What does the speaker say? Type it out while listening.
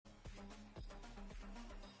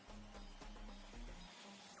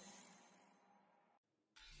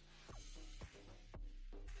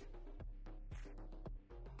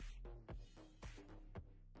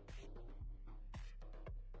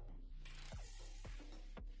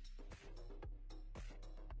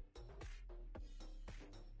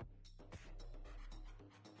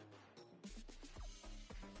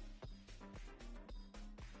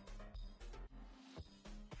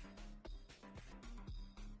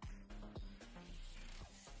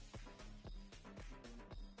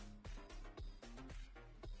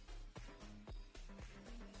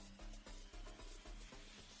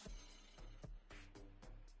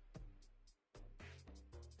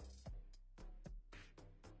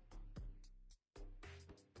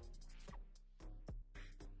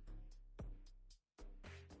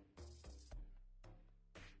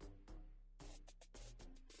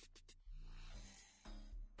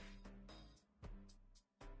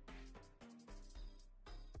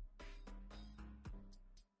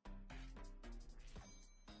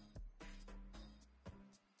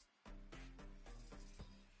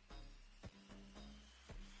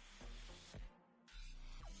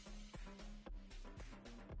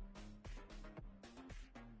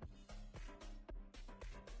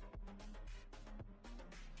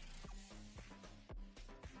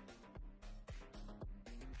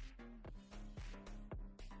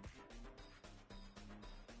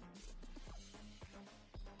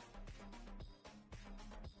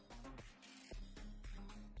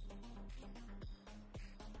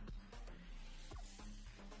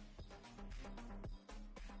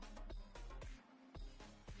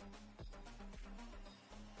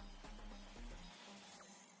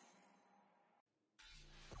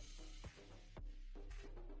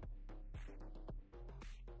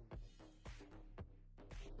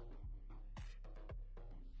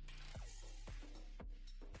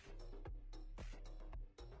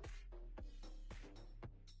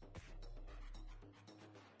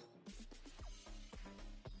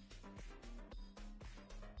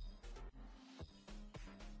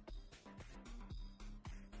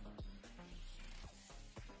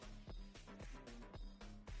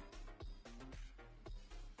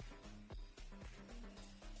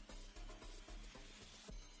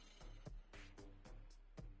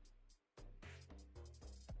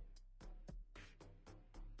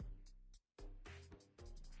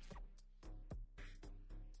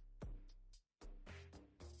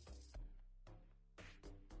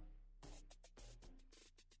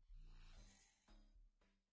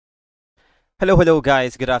Hello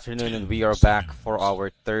guys, good afternoon, and we are back for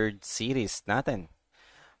our third series natin.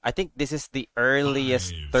 I think this is the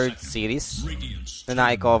earliest third series na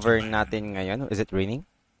na-cover natin ngayon. Is it raining?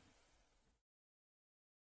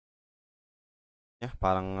 Yeah,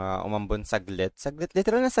 parang umambon saglit. Saglit,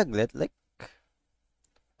 literal na saglit. Like,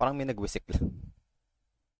 parang may nagwisik lang.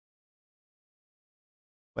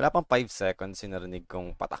 Wala pang 5 seconds yung narinig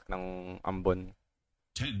kong patak ng ambon.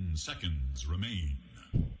 10 seconds remain.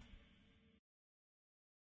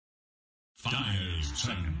 5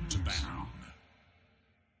 seconds to ban.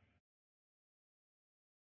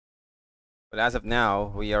 But as of now,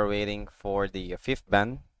 we are waiting for the 5th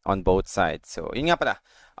ban on both sides. So, yun nga pala.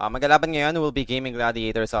 Magalaban ngayon will be Gaimin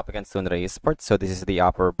Gladiators up against Tundra Esports. So, this is the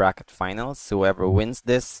upper bracket finals. Whoever wins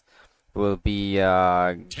this will be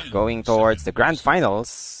going towards the grand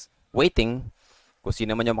finals. Waiting kung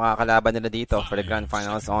sino man yung makakalaban nila dito for the grand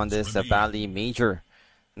finals on this Bali Major.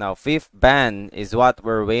 Now, 5th ban is what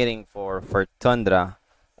we're waiting for Tundra.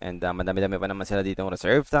 And madami-dami pa naman sila dito ng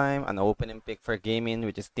reserve time. An opening pick for Gaimin,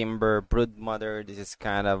 which is Timber, Broodmother. This is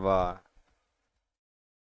kind of a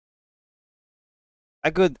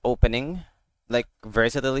good opening. Like,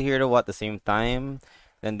 versatile hero at the same time.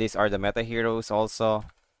 Then these are the meta heroes also.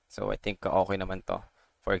 So I think okay naman to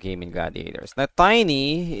for Gaimin Gladiators. Now,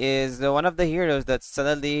 Tiny is one of the heroes that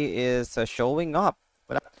suddenly is showing up.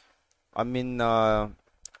 I mean,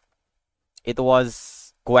 it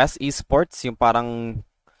was Quest Esports yung parang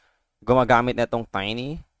gumagamit na itong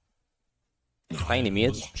Tiny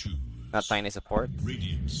mid, not Tiny support.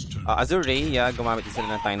 Azure, yeah, gumamit din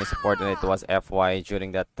sila ng Tiny support, and it was FY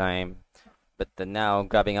during that time. But now,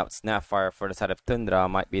 grabbing out Snapfire for the side of Tundra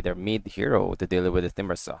might be their mid hero to deal with the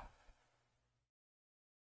Timbersaw.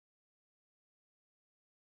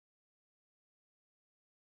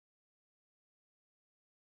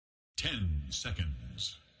 Ten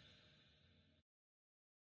seconds.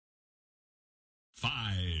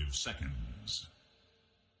 5 seconds.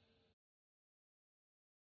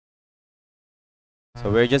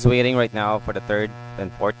 So we're just waiting right now for the 3rd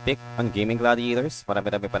and 4th pick on Gaimin Gladiators.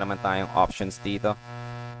 Marami-rami pa naman tayong options dito.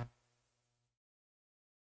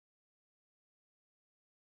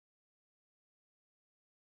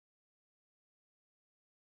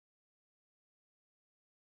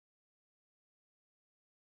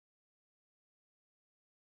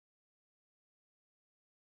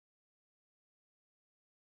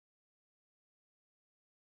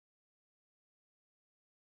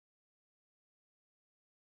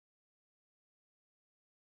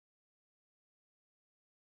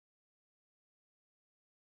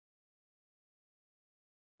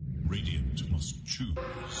 Radiant must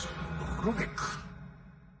choose. Rubik.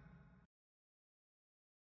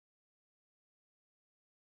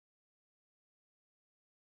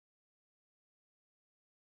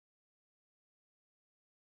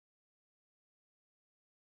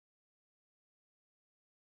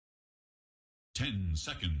 Ten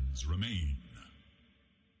seconds remain.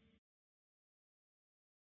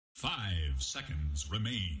 5 seconds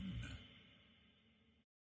remain.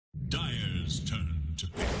 Dire's turn to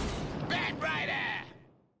pick. Batrider!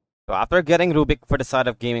 So after getting Rubik for the side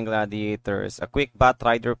of Gaimin Gladiators, a quick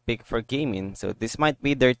Batrider pick for Gaimin. So this might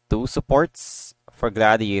be their 2 supports for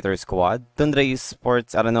Gladiator squad. Tundra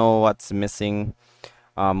Esports, I don't know what's missing.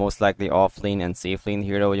 Most likely offlane and safe lane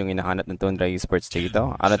hero yung inahanap ng Tundra Esports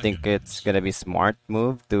dito. I don't think it's gonna be smart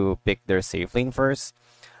move to pick their safe lane first.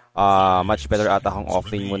 Much better ata kung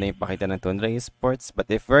offlane muna yung pakita ng Tundra Esports.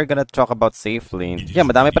 But if we're gonna talk about safe lane, yeah,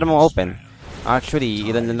 madami pa namang open. Actually,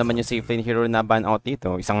 ilan lang naman yung safe lane hero na ban out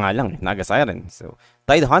dito. Isang nga lang, Naga Siren. So,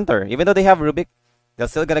 Tide Hunter, even though they have Rubik, They're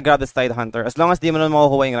still gonna grab this Tide Hunter. As long as di mo naman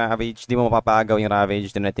makukuha yung Ravage, di mo mapapagaw yung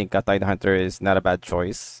Ravage, then I think a Tide Hunter is not a bad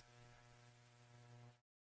choice.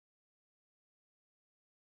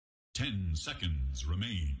 10 seconds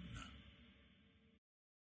remain.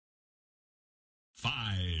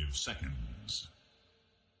 5 seconds.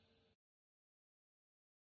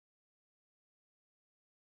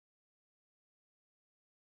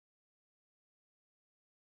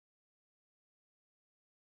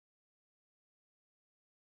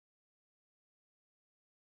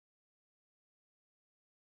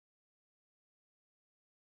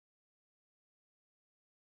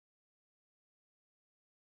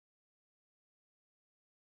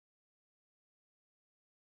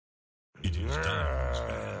 'It is Dire's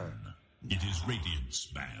ban. It is Radiant's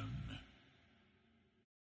ban.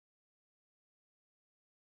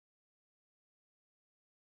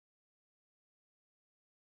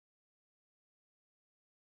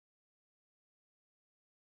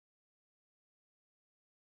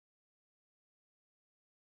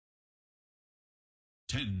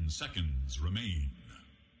 Ten seconds remain.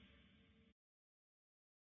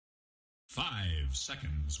 5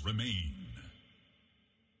 seconds remain.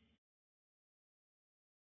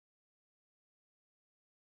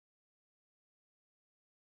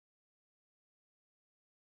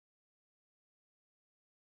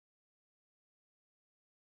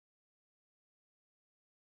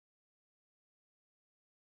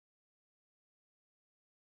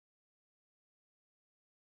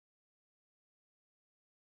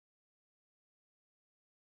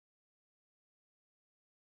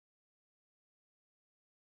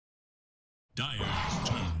 Dire's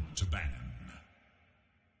turn to ban.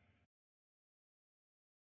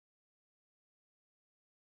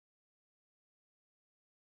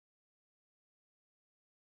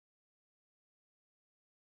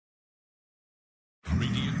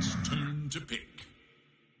 Radiant's turn to pick.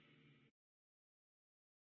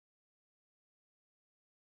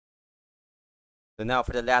 So now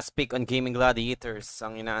for the last pick on Gaimin Gladiators,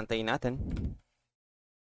 ang inaantay natin.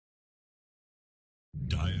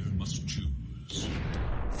 Dire must choose.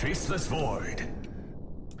 Faceless Void.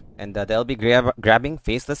 And they'll be grabbing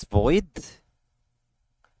Faceless Void.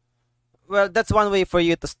 Well, that's one way for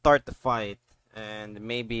you to start the fight. And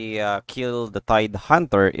maybe kill the Tide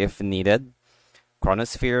Hunter if needed.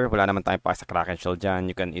 Chronosphere, wala naman tayong pa sa Kraken Shield dyan.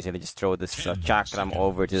 You can easily just throw this Chakram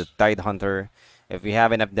over to the Tide Hunter. If you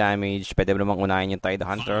have enough damage, pwede mo namang unahin yung Tide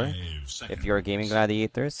Hunter. If you're Gaimin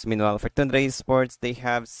Gladiators. Meanwhile, for Tundra Esports, they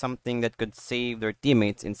have something that could save their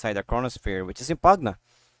teammates inside the Chronosphere, which is yung Pagna.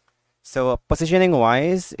 So,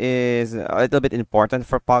 positioning-wise is a little bit important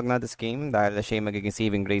for Pagna this game dahil siya yung magiging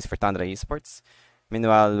saving grace for Tundra Esports.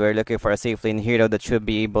 Meanwhile, we're looking for a safe lane hero that should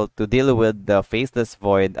be able to deal with the Faceless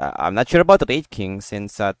Void. I'm not sure about the Wraith King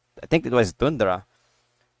since I think it was Tundra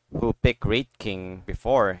who picked Wraith King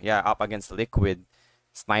before. Yeah, up against Liquid.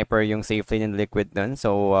 Sniper yung safe lane in Liquid dun.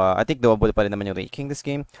 So, I think doable pa rin naman yung Wraith King this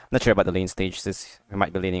game. Not sure about the lane stage since we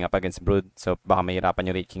might be laning up against Brood. So, baka mahirapan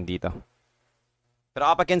yung Wraith King dito. Pero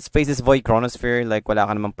up against Faceless Void Chronosphere, like, wala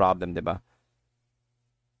ka namang problem, di ba?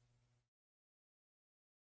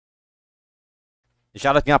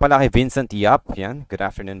 Shoutout nga pala kay Vincent Yap. Yan. Good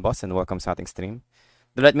afternoon, boss, and welcome sa ating stream.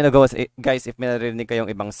 Do let me know, guys, if may narinig kayong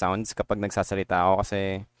ibang sounds kapag nagsasalita ako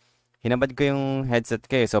kasi hinabad ko yung headset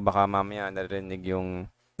ko so baka mamaya narinig yung...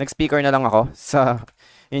 Nag-speaker na lang ako sa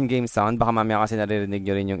in-game sound. Baka mamaya kasi naririnig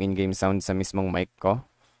nyo rin yung in-game sound sa mismong mic ko.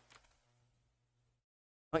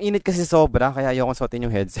 Ang init kasi sobra, kaya ayokong suotin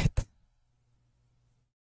yung headset.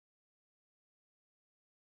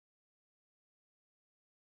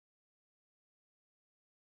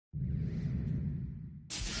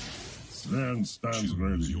 Man stands Choose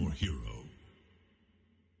ready. your hero.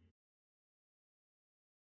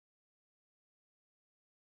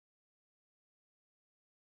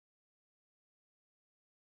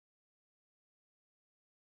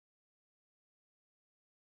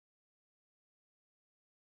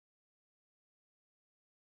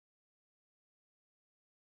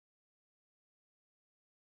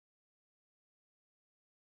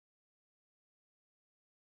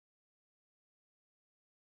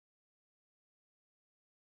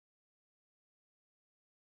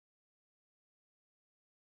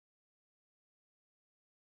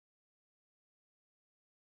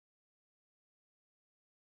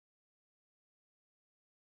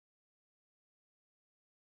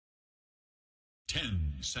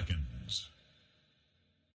 Ten seconds.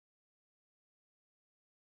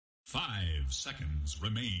 5 seconds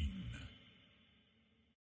remain.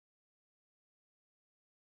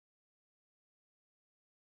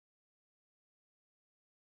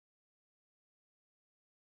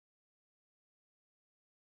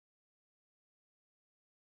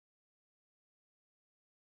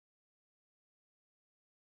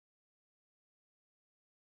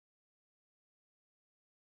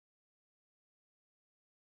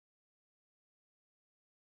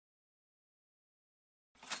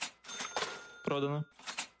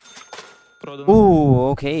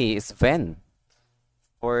 Ooh, okay, Sven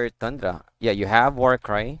for Tundra. Yeah, you have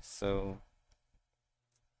Warcry, so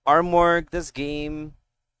armor this game,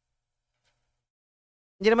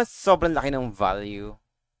 hindi naman sobrang laki ng value,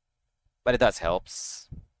 but it does helps.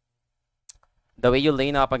 The way you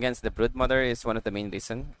lane up against the Broodmother is one of the main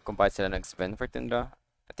reason kung bakit sila nag-Sven for Tundra.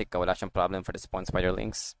 I think wala siyang problem for the spawn spider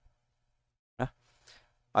links.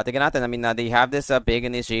 Tingnan natin, I mean, they have this big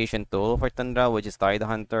initiation tool for Tundra, which is Tide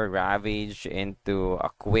Hunter, Ravage into a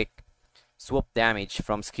quick swoop damage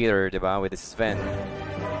from Skiller, diba, with this Sven.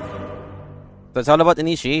 So it's all about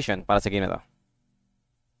initiation para sa game na to.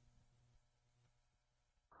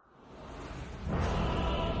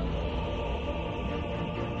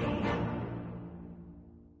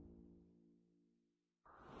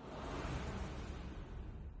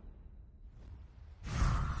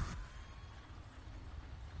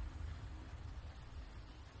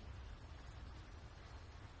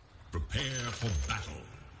 Prepare for battle.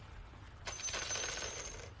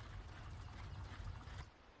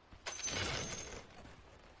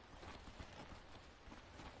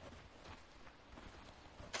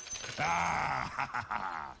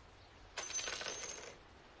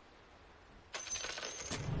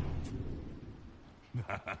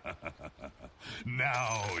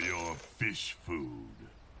 Now you're fish food.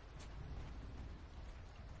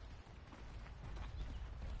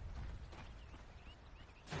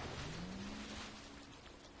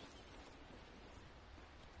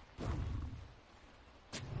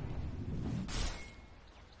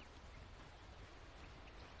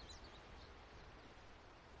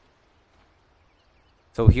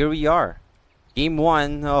 So here we are. Game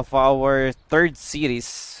 1 of our third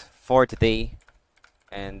series for today.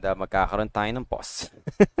 And magkakaroon tayo ng pause.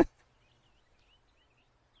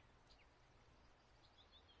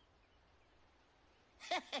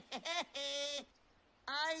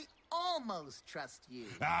 I almost trust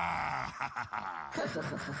you.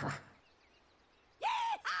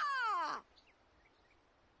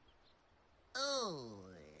 Oh.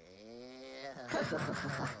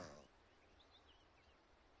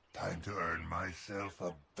 Time to earn myself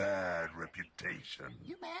a bad reputation.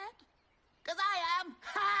 You mad? 'Cause I am.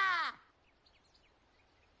 Ha!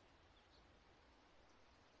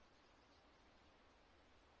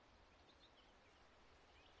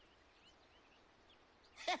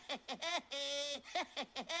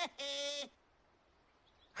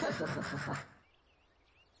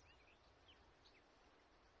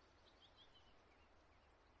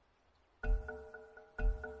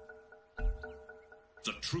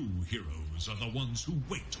 The true heroes are the ones who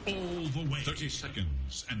wait all the way. 30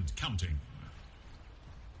 seconds and counting.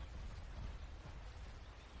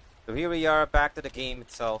 So here we are, back to the game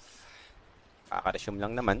itself. Kaka-resume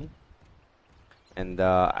lang naman. And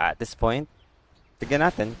at this point, tignan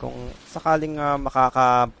natin kung sakaling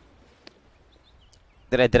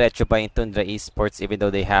dire-diretso ba yung Tundra Esports even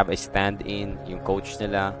though they have a stand-in, yung coach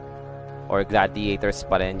nila, or Gladiators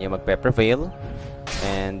pa rin yung magpe-prevail.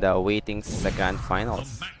 And waiting sa Grand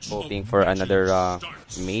Finals, hoping for another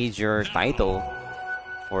major title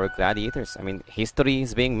for Gladiators. I mean, history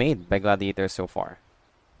is being made by Gladiators so far.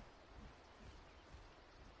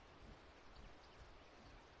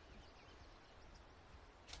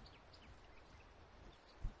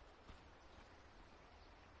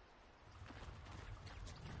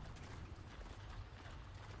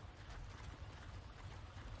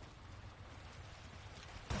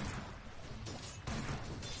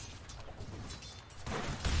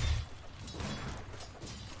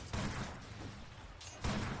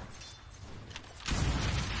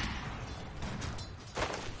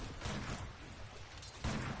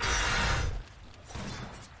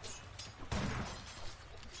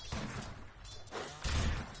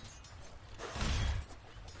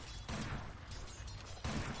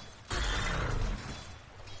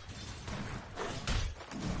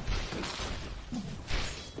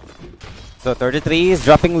 So 33 is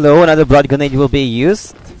dropping low, another blood grenade will be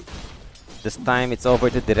used. This time it's over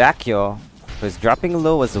to Dirakyo, who's dropping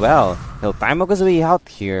low as well. He'll time his way out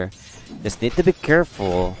here. Just need to be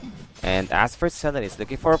careful. And as for Celery,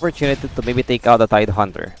 looking for opportunity to maybe take out the Tide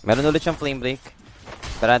Hunter. Meron ulit siyang Flame Break,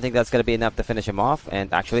 but I don't think that's gonna be enough to finish him off.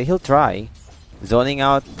 And actually he'll try zoning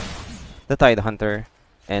out the Tide Hunter.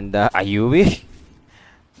 And Ayuwi,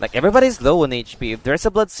 like, everybody's low on HP. If there's a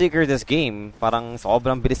Bloodseeker this game, parang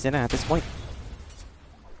sobrang bilis niya na at this point.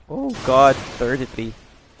 Oh god, 33.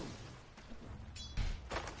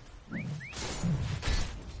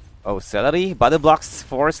 Oh, Celery, body blocks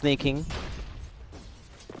for snaking.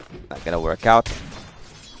 Not gonna work out.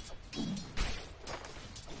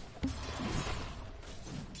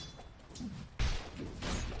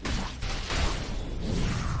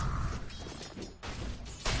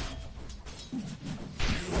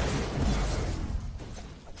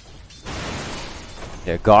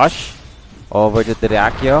 There, Gosh. Over to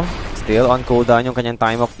Dracchio. Still on cooldown yung kanyang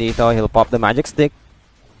time off dito. He'll pop the magic stick.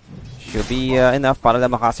 Should be enough para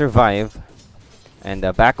lang makasurvive. And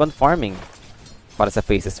back on farming para sa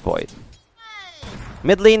Faces Void.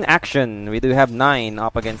 Mid lane action. We do have 9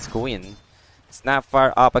 up against Queen.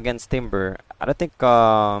 Snapfire up against Timber. I don't think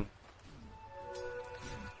kaya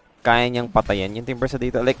niyang patayin yung Timber sa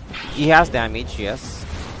dito. Like, he has damage, yes.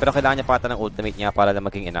 Pero kailangan niya pata ng ultimate niya para lang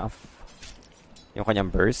maging enough. Yung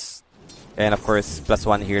kanyang burst. And of course,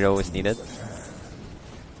 +1 hero is needed.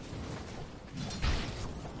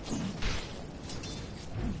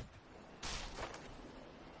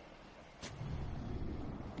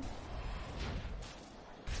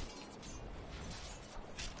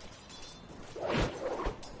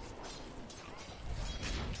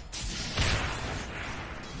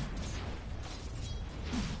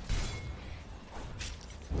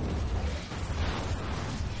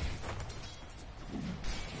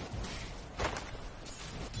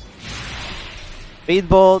 Speed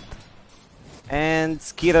Bolt and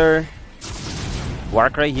Skeeter.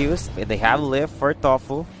 Warcry used. They have lift for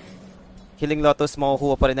Tofu. Killing Lotus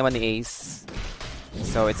makukuha pa rin naman ni Ace.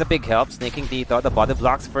 So it's a big help. Snaking dito. The body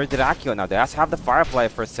blocks for Dracchio. Now they also have the Firefly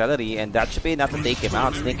for Celery, and that should be enough to take him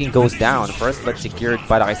out. Snaking goes down. First blood secured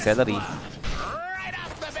para kay Celery.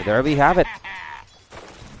 So there we have it.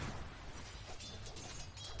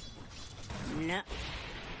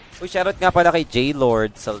 Uy, shoutout nga pala kay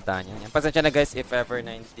J-Lord Saldana. Pasensya na guys if ever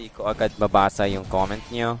na hindi ko agad mabasa yung comment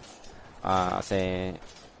nyo. Kasi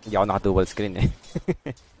hindi ako naka-dual screen eh.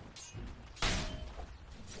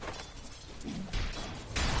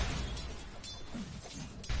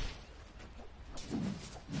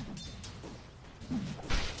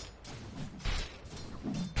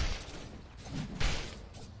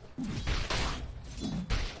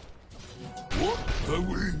 What have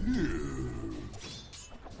we here?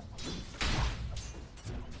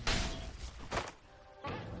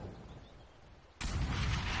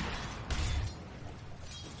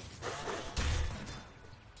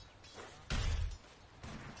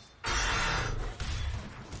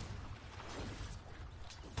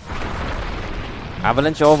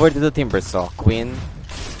 Avalanche over to the Timber Saw. Queen,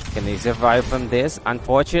 can they survive from this?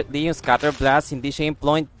 Unfortunately, yung Scatter Blast, hindi siya yung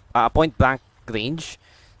point blank range.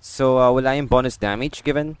 So, wala yung bonus damage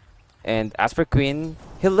given. And as for Queen,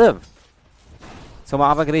 he'll live. So,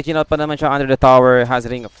 makapag-reaching out pa naman siya under the tower. Has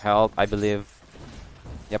Ring of Health, I believe.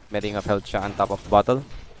 Yep, may Ring of Health siya on top of the bottle.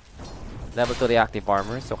 Level 2 reactive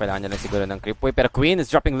armor. So, kailangan niya lang siguro ng creep wave. Pero Queen is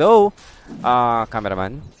dropping low.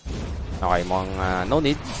 Cameraman. Okay, no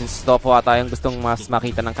need. Since Tofu ata yung gustong mas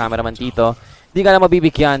makita ng cameraman dito, hindi ka na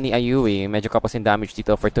mabibigyan ni Ayui. Medyo kapos yung damage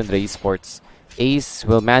dito for Tundra Esports. Ace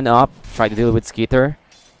will man up, try to deal with Skeeter.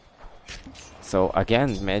 So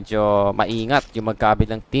again, medyo maingat yung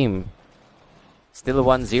magkabilang team. Still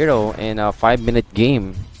 1-0 in a 5-minute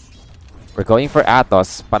game. We're going for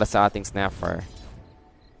Atos para sa ating Snapper.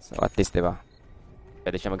 So at least, diba?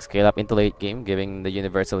 Pwede siya mag-scale up into late game, giving the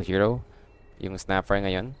universal hero yung Snapper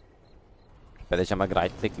ngayon. Pwede siya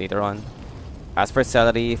mag-right click later on. As for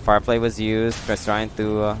Celery, Firefly was used. Just trying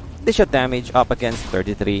to dish out damage up against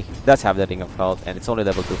 33. Does have the Ring of Health, and it's only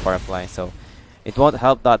level 2 Firefly, so it won't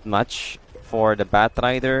help that much for the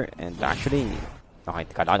Batrider. And actually, okay,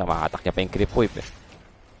 kala ko makatak niya pa yung creep wave eh.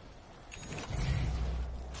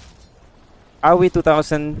 Awi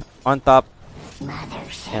 2000 on top.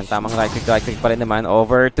 And tamang right click pa rin naman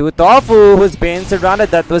over to Tofu, who's been surrounded.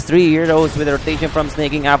 That was 3 heroes with a rotation from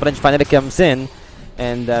Snaking. Avalanche finally comes in.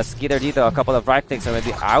 And Skeeter dito, a couple of right clicks, so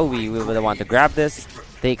maybe Aoi will be the one to grab this.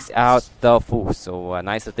 Takes out Tofu, so a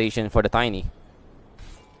nice rotation for the Tiny.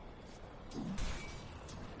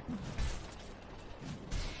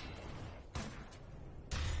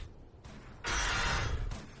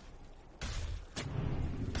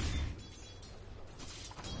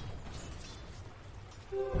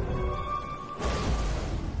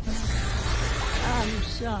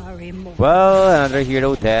 Well, another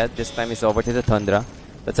hero dead. This time is over to the Tundra.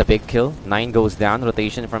 That's a big kill. 9 goes down.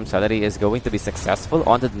 Rotation from Celery is going to be successful.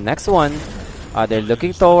 On to the next one. They're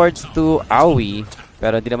looking towards to Aoi.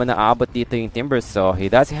 Pero hindi naman naabot dito yung Timber, so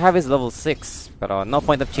he does have his level 6. Pero no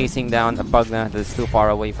point of chasing down a bug na that's too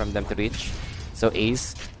far away from them to reach. So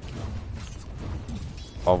Ace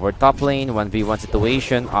over top lane. 1v1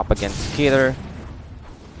 situation. Up against Killer.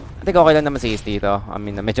 I think okay lang naman si Ace dito. I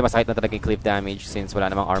mean, medyo masakit na talaga yung cleave damage since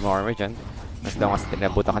wala namang armor dyan. As long as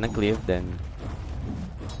tinabutan ka ng cleave, then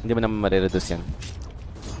hindi mo naman marireduce yan.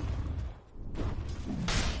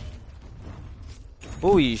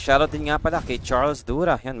 Uy, shoutout din nga pala kay Charles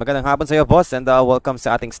Dura. Yan, magandang hapon sa'yo, boss, and welcome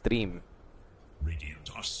sa ating stream.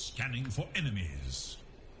 Radiant are scanning for enemies.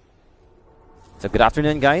 So good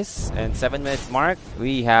afternoon guys, and 7 minutes mark,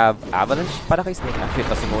 we have Avalanche para kay Snake. Actually,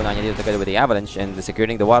 ito simula niya dito together with the Avalanche and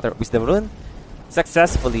securing the water wisdom rune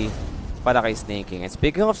successfully para kay Snaking. And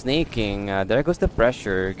speaking of Snaking, there goes the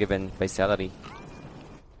pressure given by Celery.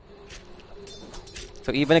 So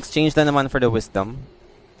even exchange na naman for the wisdom.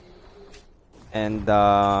 And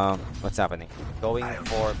what's happening? Going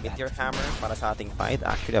for Meteor Hammer para sa ating fight.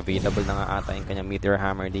 Actually, available na nga ata yung kanyang Meteor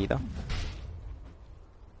Hammer dito.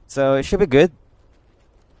 So it should be good.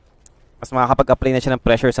 Mas makakapag-apply na siya ng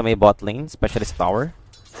pressure sa may bot lane, especially sa tower.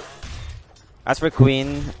 As for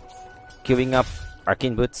Queen, queuing up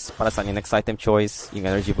Arcane Boots para sa yung next item choice, yung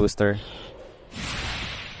Energy Booster.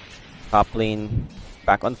 Top lane,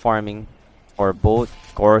 back on farming for both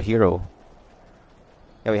core hero.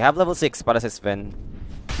 Yeah, we have level 6 para sa Sven.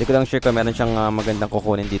 Hindi ko lang sure kung meron siyang magandang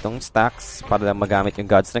kukunin ditong stacks para lang magamit yung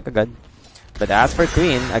Gods na kagad. But as for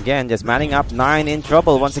Queen, again, just manning up 9 in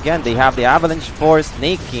trouble. Once again, they have the Avalanche Force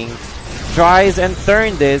Snaking. Tries and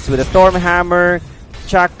turn this with a Storm Hammer.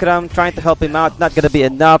 Chakram trying to help him out. Not gonna be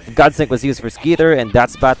enough. Godsnake was used for Skeeter, and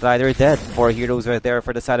that's Batrider dead. 4 heroes right there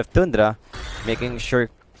for the side of Tundra, making sure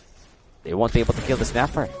they won't be able to kill the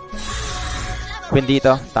Snapper. Queen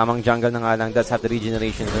dito, tamang jungle na nga lang. Does have the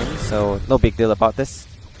regeneration rune, so no big deal about this.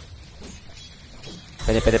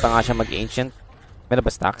 Pwede pa nga siya mag-ancient. Meron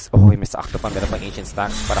ba stacks? Oh, may sakto pa. Meron pang ancient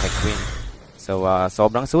stacks para kay Queen. So,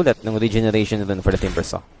 sobrang sulit ng regeneration rune for the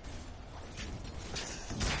Timbersaw.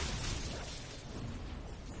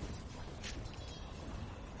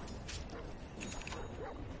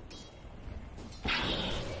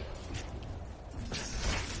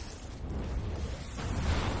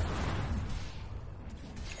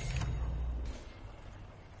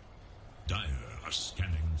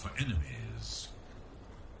 Scanning for enemies.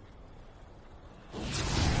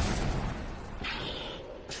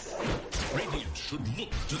 Radiant should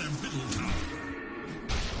look to their middle tower.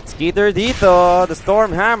 Skeeter dito, the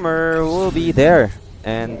Storm Hammer will be there.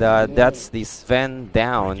 And that's the Sven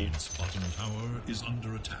down. Radiant's bottom tower is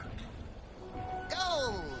under attack.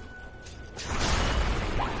 Go!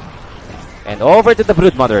 And over to the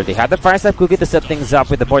Broodmother. They had the Fireside Cookie to set things up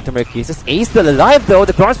with the Mortimer Kisses. Ace still alive though.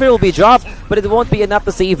 The Crossfire will be dropped, but it won't be enough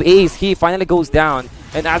to save Ace. He finally goes down.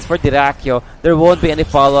 And as for Dirakio, there won't be any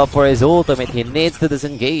follow-up for his ultimate. He needs to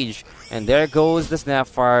disengage. And there goes the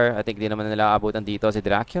Snapfire. I think di naman nila abutan dito si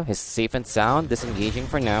Dirakio. He's safe and sound, disengaging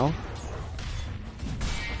for now.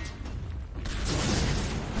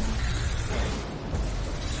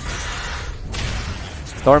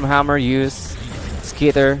 Stormhammer use.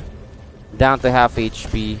 Skeeter down to half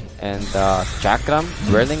HP, and Chakram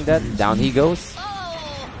whirling that down he goes.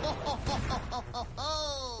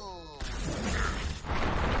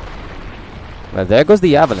 Well, there goes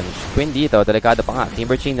the Avalanche. Queen dito, delikado pa nga.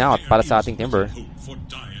 Timber chain out para sa ating Timber. For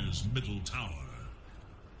Dire's middle tower.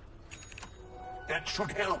 That should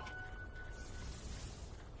help.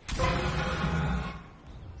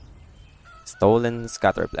 Stolen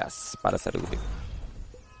Scatterblast para sa Rubik.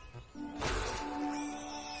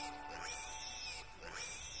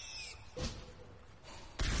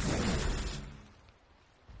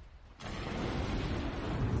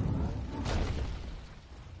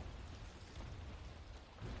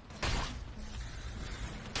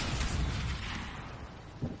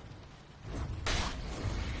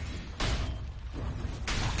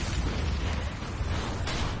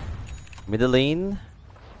 Middle lane.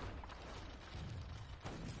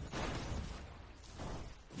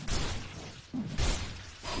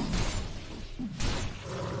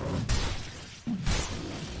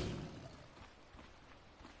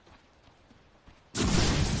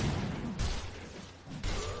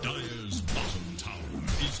 Dire's bottom tower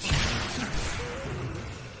is under attack.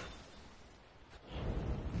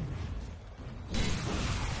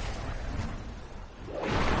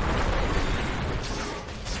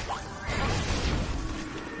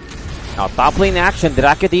 Now top lane action,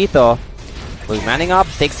 Dirakio dito. Will manning up,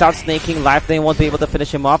 takes out Snaking. Lifelane won't be able to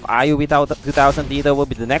finish him off. Ayu without 2000 dito will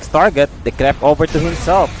be the next target. They crept over to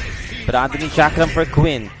himself. But Anthony Chakram for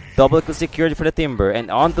Quinn. Double kill secured for the Timber.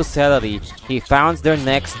 And on to Celery. He found their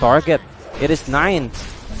next target. It is 9.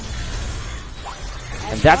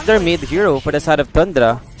 And that's their mid hero for the side of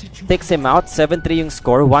Tundra. Takes him out, 7-3 yung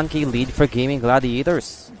score, 1k lead for Gaimin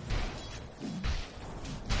Gladiators.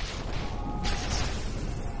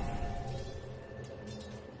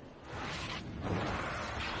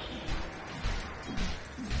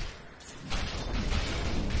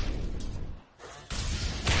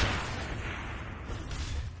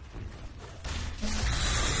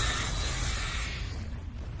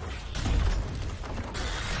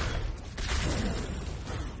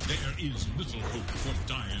 There is little hope for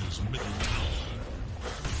Dire's middle tower.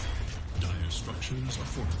 structures are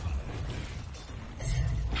fortified.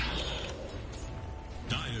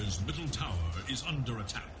 Dire's middle tower is under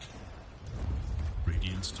attack.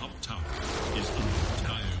 Radiant's top tower is under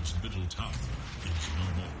attack. Dire's middle tower is no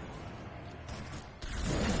more.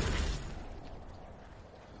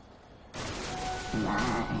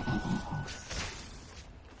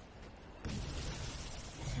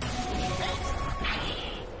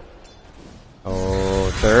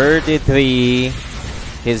 Oh, 33.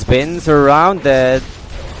 He's been surrounded.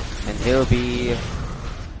 And he'll be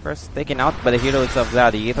first taken out by the heroes of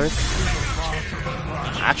Gladiators.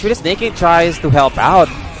 Actually, Snaking tries to help out.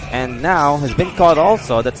 And now has been caught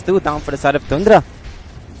also. That's 2 down for the side of Tundra.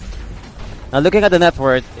 Now looking at the net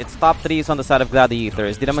worth, it's top 3 is on the side of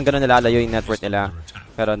Gladiators. Di naman ganun nilalayo yung net worth nila.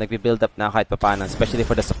 Pero nagbi-build up na kahit papano, especially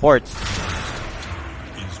for the support.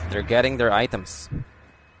 They're getting their items.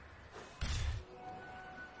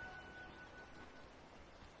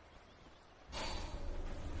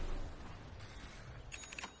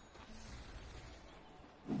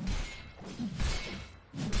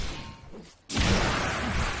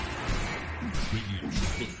 Radiant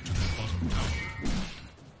should look to their bottom tower.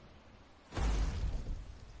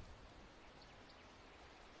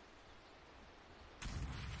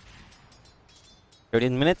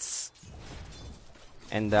 13 minutes.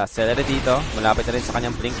 And Celery dito, malapit na rin sa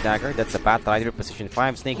kanyang Blink Dagger. That's a Pathrider position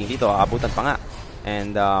 5. Snaking dito, aabutan pa nga.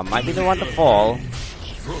 And might be the one to fall.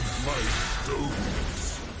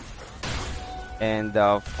 And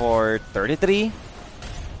for 33,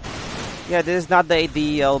 yeah, this is not the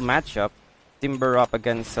ideal matchup. Timber up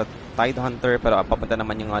against Tidehunter, pero papunta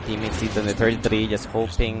naman yung teammates dito ni 33, just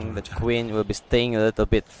hoping that Queen will be staying a little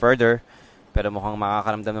bit further. Pero mukhang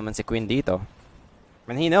makakaramdam naman si Queen dito.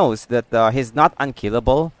 And he knows that he's not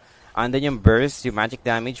unkillable. And then yung burst, yung magic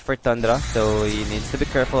damage for Tundra, so he needs to be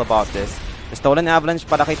careful about this. The Stolen Avalanche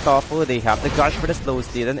para kay Tofu, they have the gush for the slow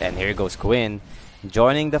steal, and here goes Quinn,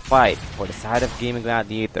 joining the fight for the side of Gaimin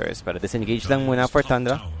Gladiators. Pero disengage lang muna for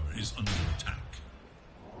Tundra.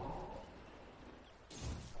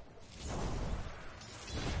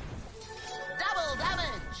 Double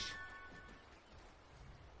damage.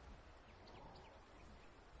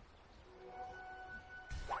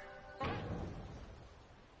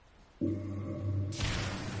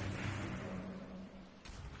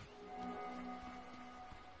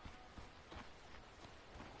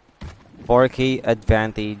 $4K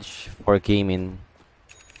advantage for Gaimin.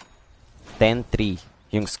 10-3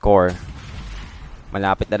 yung score.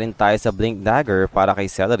 Malapit na rin tayo sa Blink Dagger para kay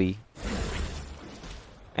Celery.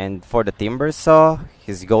 And for the Timbersaw,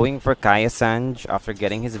 he's going for Kaya Sanj after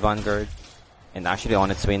getting his Vanguard. And actually on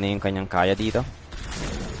its way na yung kanyang Kaya dito.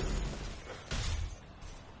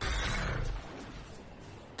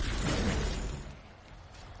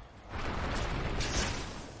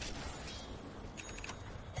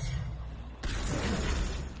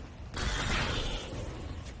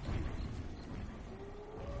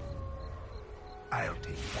 I'll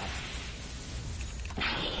take that.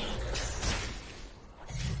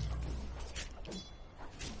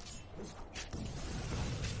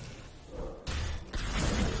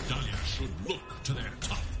 Dahlia should look to their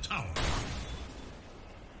top tower.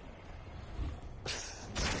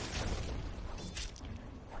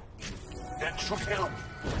 That should help.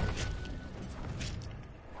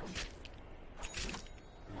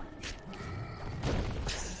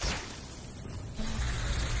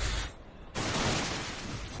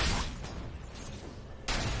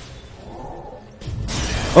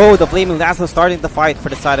 Oh, the Flaming Lasso starting the fight for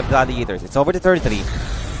the side of Gladiators. It's over to 33. I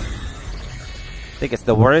think it's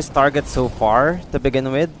the worst target so far to begin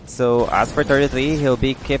with. So as for 33, he'll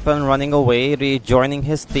be keep on running away, rejoining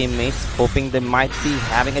his teammates, hoping they might be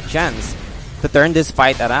having a chance to turn this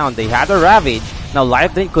fight around. They had a Ravage. Now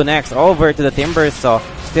Life Drink connects over to the Timbers, so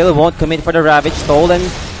still won't commit for the Ravage. Stolen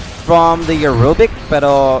from the Rubik,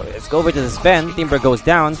 pero let's go over to the Sven. Timber goes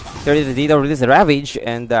down. 33 releases the Ravage,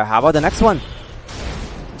 and how about the next one?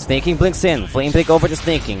 Snaking blinks in. Flame Break over to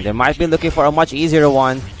Snaking. They might be looking for a much easier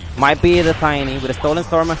one. Might be the Tiny with a stolen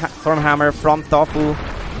Stormhammer from Tofu.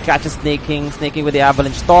 Catches Snaking. Snaking with the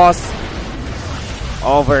Avalanche Toss.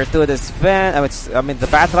 Over to the Sven. The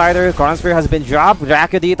Batrider. Chronosphere has been dropped.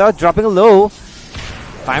 Draco dito dropping low.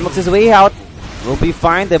 Timex his way out. Will be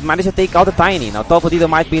fine. They've managed to take out the Tiny. Now Tofu dito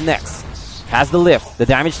might be next. Has the lift. The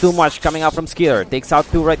damage too much coming out from Skitter. Takes out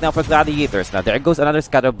 2 right now for Gladiators. Now there goes another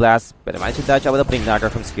Scatter Blast. But I managed to dodge out with a Blink Dagger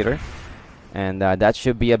from Skitter. And that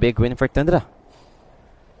should be a big win for Tundra.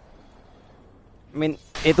 I mean,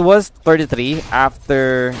 it was 33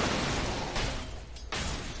 after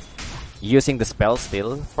using the spell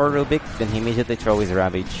still for Rubik. Then he immediately throw his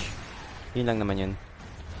Ravage. Yun lang naman yun.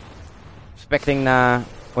 expecting na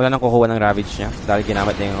wala nang kukuha ng Ravage niya dahil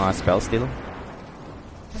ginamit niya yung spell steal.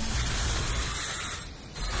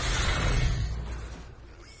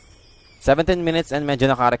 "17 minutes and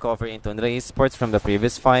medyo naka-recover in Tundra Esports from the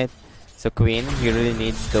previous fight. So Queen, he really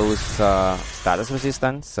needs those status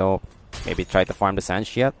resistance. So maybe try to farm the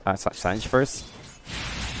Sanj yet. Sanj first.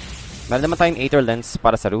 Meron naman tayong Aether Lens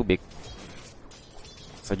para sa Rubik.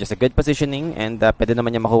 So just a good positioning and pwede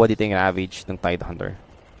naman niya makuha dito yung Ravage ng Tide Hunter.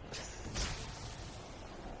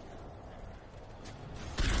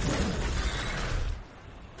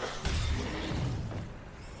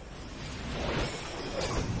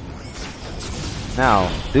 Now,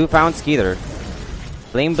 2-pound Skeeter.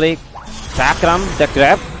 Flame Break. Chakram, the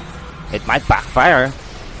grab. It might backfire.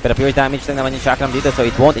 Pero pure damage lang naman yung Chakram dito, so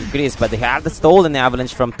it won't increase. But they have the stolen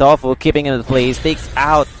avalanche from Tofu, keeping him in place. Takes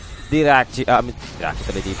out Diraki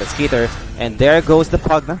dito, Skeeter. And there goes the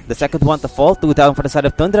Pugna, the second one to fall. 2 down for the side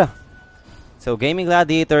of Tundra. So Gaimin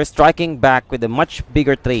Gladiators striking back with a much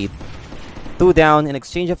bigger trade. 2 down in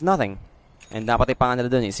exchange of nothing. And dapat ipangan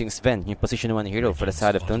nila dun is yung Sven, yung position 1 hero for the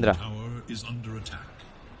side of Tundra. Is under attack.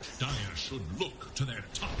 Dire should look to their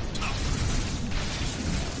top tower.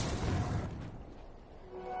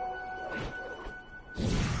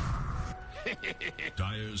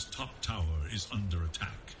 Dire's top tower is under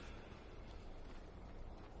attack.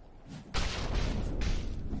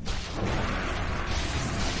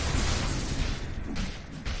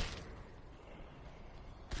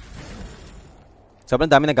 Sobrang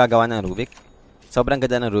dami nagagawa ng Rubik. Sobrang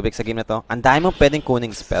ganda ng Rubik sa game na to. Ang dami mong pwedeng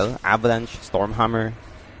kuning spell. Avalanche, Stormhammer.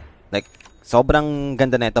 Like, sobrang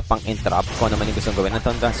ganda na ito pang interrupt kung ano man yung gustong gawin ng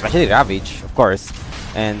Tundra. Especially Ravage, of course.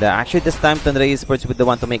 And actually this time, Tundra Esports would the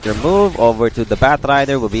one to make their move over to the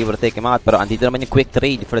Batrider. Will be able to take him out. Pero andito naman yung quick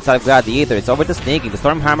trade for the side of Gladiators. Over to Snaking. The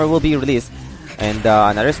Stormhammer will be released. And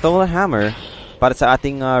another Stolen Hammer para sa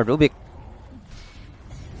ating Rubik.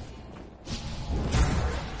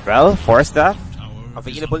 Well, 4 staff.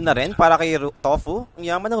 Available na rin para kay Tofu. Ang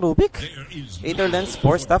yaman ng Rubik. Aether Lens,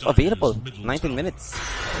 4 staff available. 19 minutes.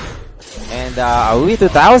 And Aoi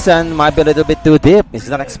 2000 might be a little bit too deep. He's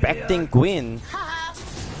not expecting Queen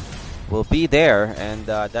will be there. And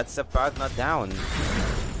that's a pad not down.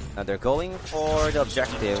 Now they're going for the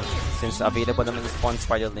objective. Since available naman yung spawn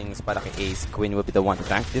spiderlings para kay Ace, Queen will be the one to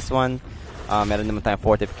tank this one. Meron naman tayong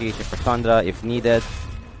fortification for Tundra if needed.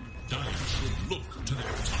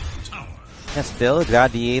 And still,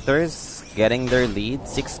 Gladiators getting their lead,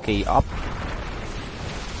 6k up.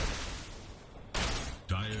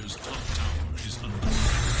 Dire's top tower is under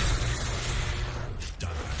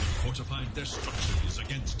Dire fortified their structures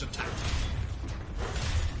against attack.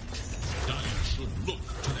 Dire should look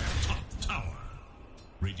to their top tower.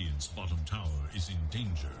 Radiant's bottom tower is in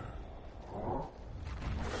danger.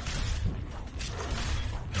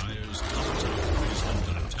 Dire's top tower is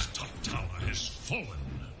under attack. Top tower has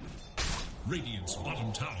fallen. Radiant's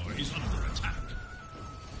bottom tower is under attack.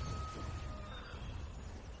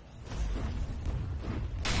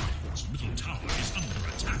 Radiant's middle tower is under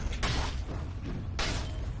attack.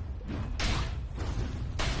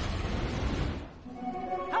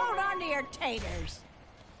 Hold on to your taters.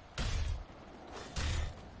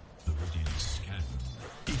 The Radiant scan,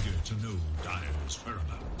 eager to know Dire's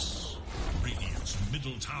whereabouts. Radiant's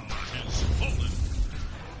middle tower has fallen.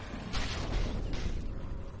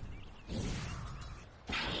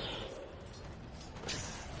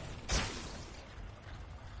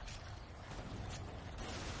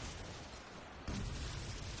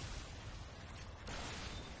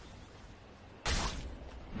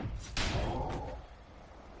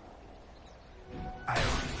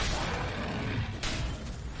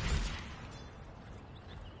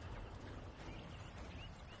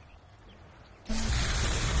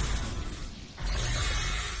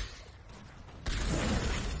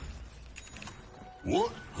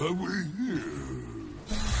 What have we here?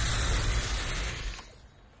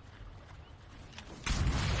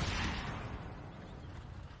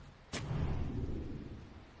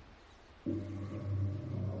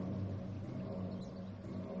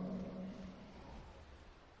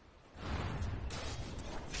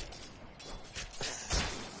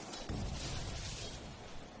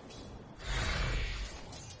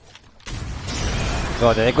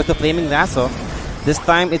 So there go to Flaming Lasso. This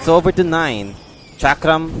time it's over to 9.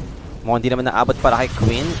 Chakram, mukhang hindi naman naabot para kay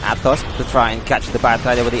Queen. Atos to try and catch the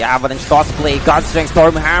Batrider with the Avalanche. Toss play, God Strength,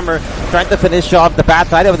 Stormhammer trying to finish off the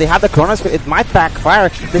Batrider, but they have the Chronos. It might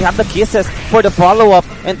backfire. They have the kisses for the follow-up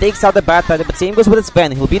and takes out the Batrider, but same goes with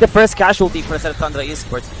Sven. He'll be the first casualty for the set of Tundra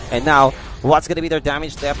Esports. And now, what's going to be their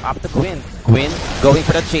damage step up to Quinn? Quinn going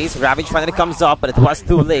for the chase. Ravage finally comes up, but it was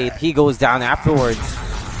too late. He goes down afterwards.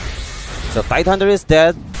 So Tidehunter is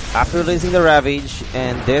dead after releasing the Ravage,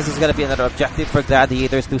 and this is gonna be another objective for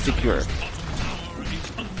Gladiators to secure.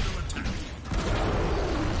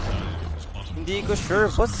 Hindi ko sure,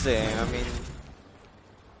 boss eh. I mean,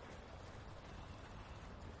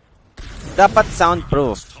 dapat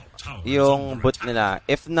soundproof yung boot nila.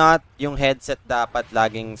 If not, yung headset dapat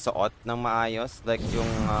laging suot ng maayos. Like yung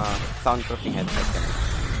soundproofing headset.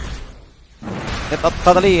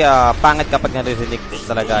 Totally pangit kapag naririnig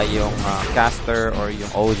talaga yung caster or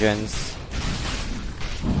yung audience.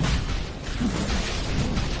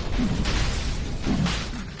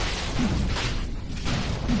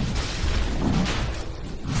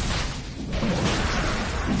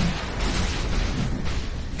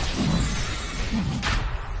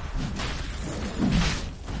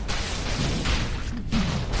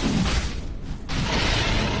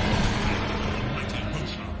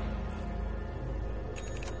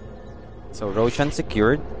 So Roshan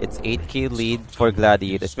secured. It's 8k lead for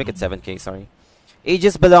Gladiators. Make it 7k, sorry.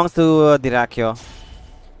 Aegis belongs to Dirakyo.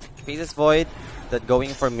 Faces Void. That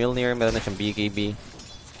going for Milner. Meron na siyang BKB.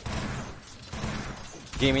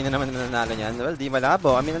 Gaming na naman nanalo niyan. Well, di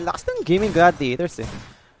malabo. I mean, ang lakas ng Gaimin Gladiators eh.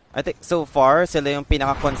 I think so far, sila yung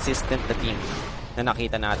pinaka-consistent na team na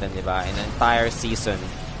nakita natin, di ba? In an entire season.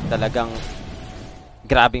 Talagang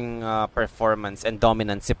grabing performance and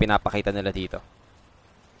dominance yung pinapakita nila dito.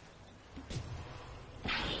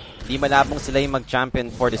 Di malabong sila yung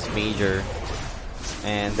mag-champion for this major.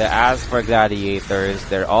 And as for Gladiators,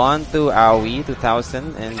 they're on to Aoi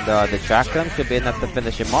 2000, and the Chakram should be enough to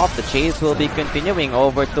finish him off. The chase will be continuing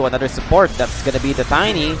over to another support. That's gonna be the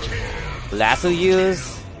Tiny. Lasso use.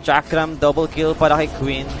 Chakram double kill para kay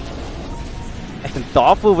Queen. And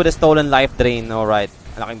Tofu with a stolen life drain. Alright.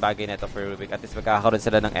 Malaking bagay na ito for Rubik. At least magkakaroon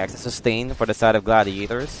sila ng extra sustain for the side of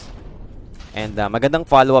Gladiators. And magandang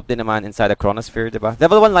follow-up din naman inside the Chronosphere, diba?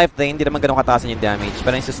 Level 1 life drain, hindi naman ganun kataasan yung damage.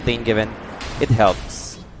 Pero yung sustain given, it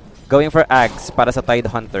helps. Going for Ags para sa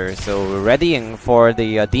Tidehunter. So, readying for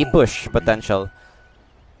the D-push potential.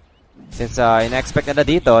 Since in-expect nila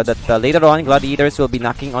dito that later on, Gladiators will be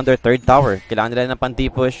knocking on their third tower. Kailangan nila ng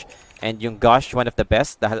pan-D-push. And yung Gush, one of the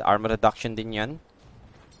best dahil armor reduction din yan.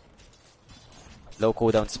 Low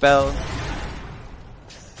cooldown spell.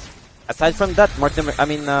 Aside from that,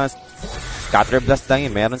 Scatter Blast lang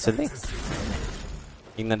yung meron sila eh.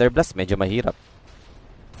 Yung Nether Blast, medyo mahirap.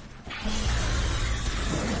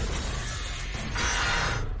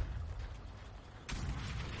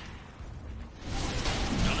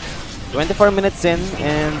 $24 in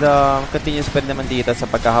and continuous pa rin naman dito sa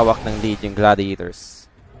pagkahawak ng lead yung Gladiators.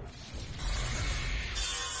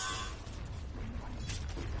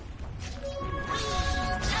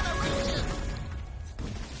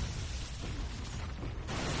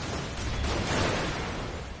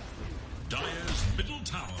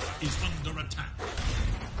 Is under attack.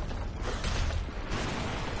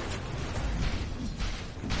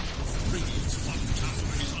 Radiant's bottom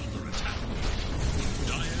tower is under attack.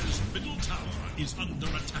 Dire's middle tower is under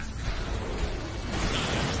attack.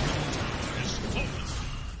 Dire's middle tower has fallen.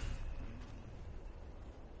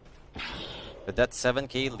 But that's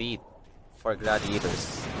 7k lead for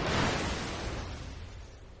Gladiators.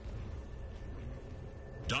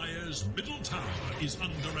 Dire's middle tower is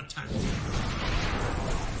under attack.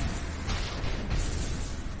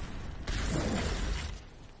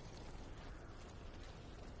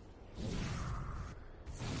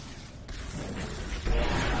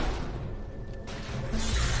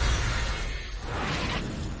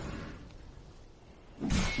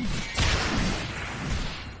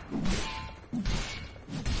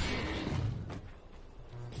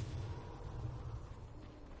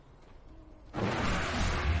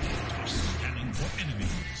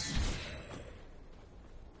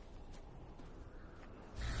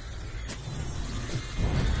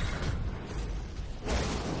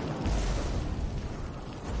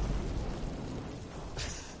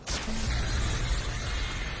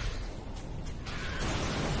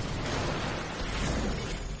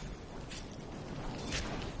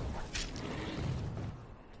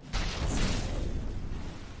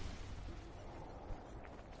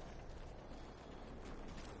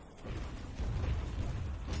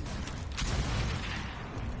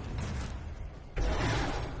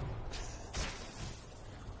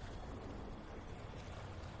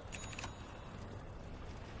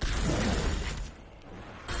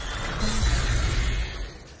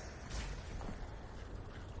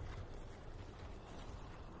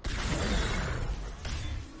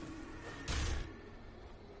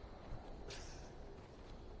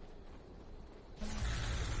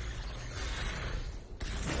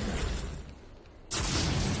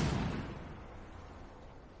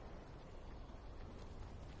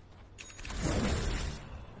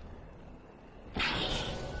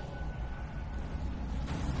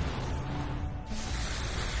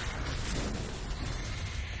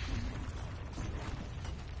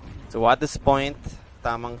 So at this point,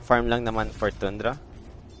 tamang farm lang naman for Tundra.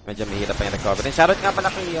 Medyo mahirap pa yung recovery. Shoutout nga pala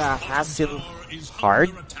kay Hasil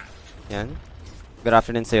Hard. Yan. Good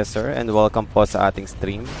afternoon sa'yo, sir, and welcome po sa ating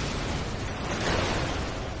stream.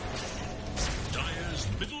 Dire's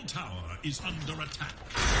middle tower is under attack.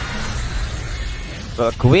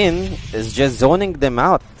 But Quinn is just zoning them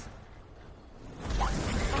out.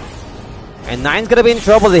 And Nine's gonna be in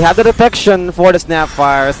trouble. They have the detection for the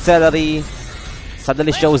Snapfire. Celery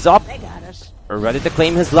suddenly shows up, ready to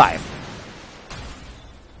claim his life.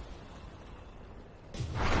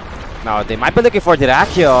 Now they might be looking for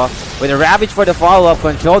Dracula with a Ravage for the follow-up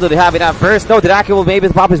control. Do they have enough burst? No, Dracula will maybe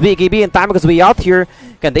pop his BKB in time because we out here.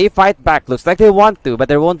 Can they fight back? Looks like they want to, but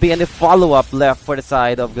there won't be any follow-up left for the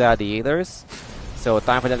side of Gladiators. So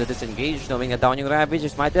time for them to disengage, knowing that down yung Ravage,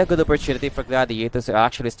 this might be a good opportunity for Gladiators to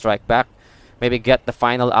actually strike back. Maybe get the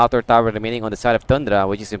final outer tower remaining on the side of Tundra,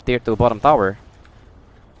 which is in tier 2 bottom tower.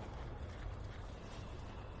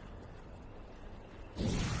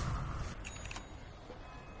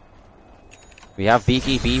 We have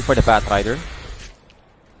BKB for the Batrider.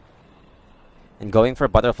 And going for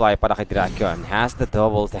Butterfly para kay Dracula. And has the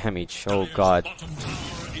double damage. Oh god.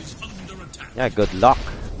 Yeah, good luck.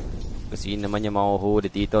 Kasi yun naman yung mahuhuli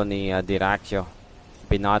dito ni Dracula.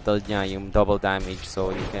 Pinottled niya yung double damage. So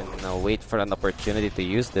you can wait for an opportunity to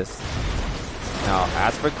use this. Now,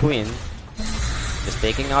 as for Queen, just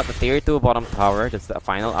taking out the tier 2 bottom tower. That's the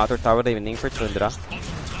final outer tower remaining for Tundra.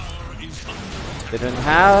 They don't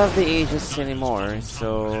have the Aegis anymore,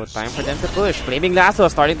 so time for them to push. Flaming Lasso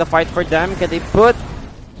starting the fight for them. Can they put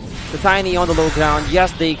the Tiny on the low ground?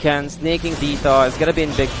 Yes, they can. Snaking Dito is gonna be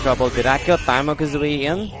in big trouble. Dracula Timok his way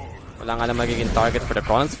in. Wala nga na magiging target for the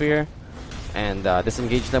Chronosphere. And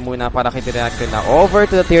disengage na muna para kay Dracula. Now over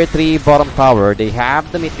to the tier 3 bottom tower. They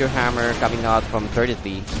have the Meteor Hammer coming out from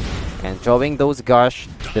 33. And throwing those gush,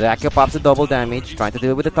 Dracula pops a double damage, trying to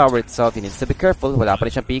deal with the tower itself. He needs to be careful. Wala pa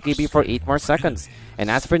rin siyang PKB for 8 more seconds. And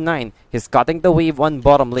as for 9, he's cutting the wave on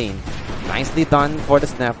bottom lane. Nicely done for the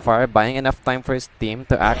Snapfire, buying enough time for his team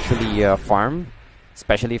to actually farm,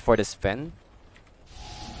 especially for the Sven.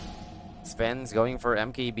 Sven's going for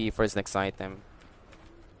MKB for his next item.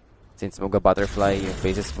 Since Muga Butterfly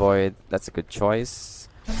faces Void, that's a good choice.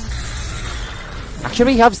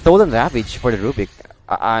 Actually, we have Stolen Ravage for the Rubik.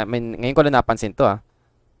 I mean, ngayon ko lang napansin to,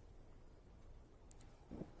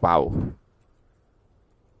 Wow.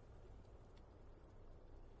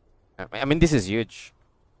 I mean, this is huge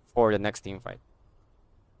for the next team fight.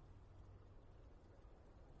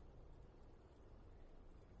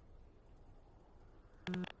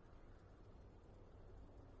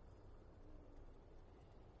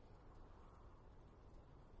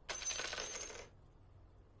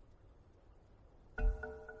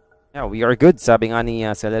 Yeah, we are good, sabi nga ni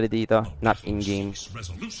Celery dito. Not in-game.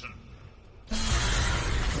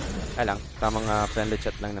 Ay lang, tamang friendly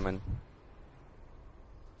chat lang naman.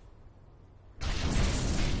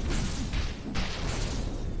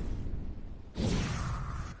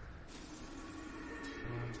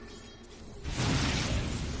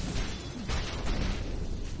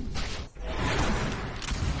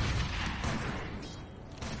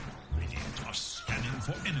 Radiant are scanning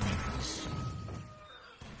for enemies.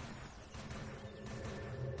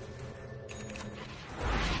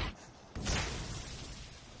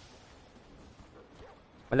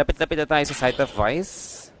 Malapit-lapit na tayo sa site of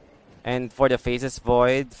Vice. And for the Phases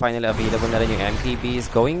Void, finally available na rin yung MKB. Is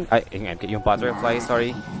going, yung Butterfly,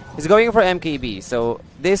 sorry. Is going for MKB. So,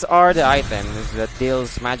 these are the items that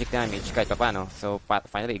deals magic damage kahit pa paano. So,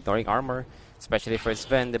 finally ignoring armor. Especially for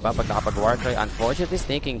Sven, diba? Pag nakapag-Warcry, unfortunately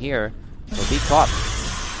snaking here will be caught.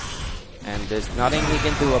 And there's nothing he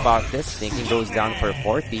can do about this. Snaking goes down for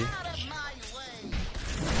 40.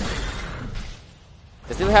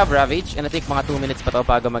 They still have Ravage, and I think mga 2 minutes pa to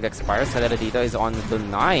bago mag-expire. Salera dito is on to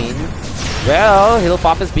 9. Well, he'll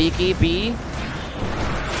pop his BKB.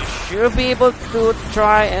 Should be able to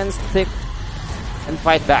try and stick and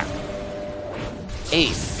fight back.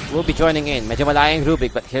 Ace will be joining in. Medyo malayang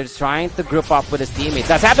Rubik, but he's trying to group up with his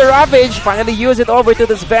teammates. That's have the Ravage! Finally use it over to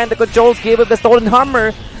the Sven. The controls gave him the Stolen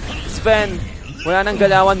Hammer. Sven, wala nang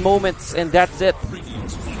galawan moments, and that's it.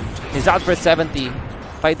 He's out for 70.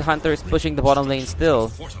 Fight Hunters pushing the bottom lane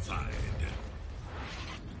still.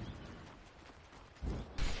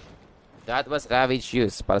 That was Ravage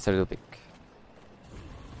use para sa Rubik.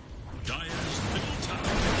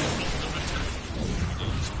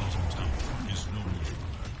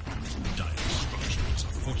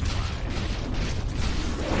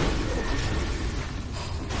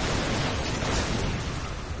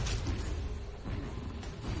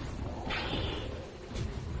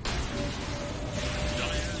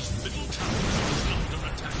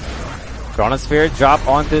 Chronosphere drop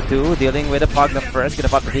onto 2, dealing with the Pug na first.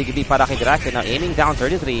 Kinapat na TGB para kay Graken. Now aiming down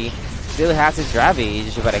 33. Still has his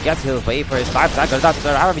Ravage, but I guess he'll pay for his 5 tackle. That's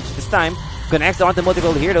the Ravage this time. Connects onto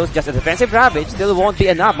multiple heroes. Just a defensive Ravage. Still won't be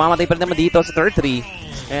enough. Mamatay pa rin naman dito sa third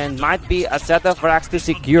 3. And might be a set of racks to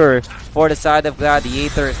secure for the side of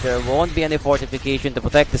Gladiators. There won't be any fortification to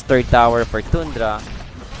protect this third tower for Tundra.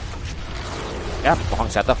 Yep, mukhang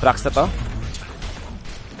set of racks na to.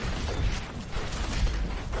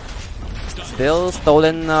 Still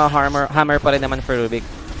stolen hammer pa rin naman for Rubik.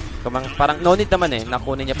 Parang no need naman eh.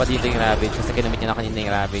 Nakunin niya pa dito yung Ravage kasi kinamit niya na kanina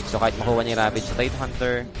yung Ravage. So kahit makuha niya yung Ravage sa Tide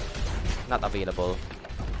Hunter, not available.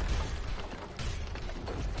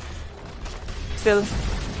 Still,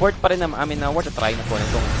 worth pa rin naman. I mean, worth a try na kunin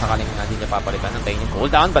kung sakaling hindi niya papalitan. Antayin yung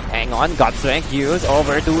cooldown, but hang on. God Strength used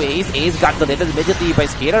over to Ace. Ace got deleted immediately by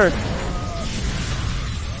Skater.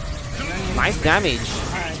 Nice damage.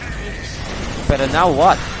 Pero now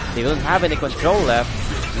what? They don't have any control left.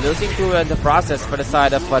 Losing to the process for the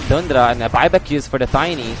side of Tundra, and a buyback use for the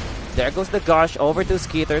Tiny. There goes the Gush over to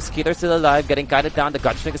Skeeter. Skeeter still alive, getting guided down. The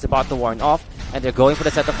Gutschnick is about to warn off, and they're going for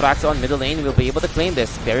the set of racks on middle lane. Will be able to claim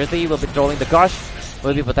this. Barely will be throwing the Gush.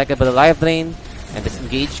 Will be protected by the life drain, and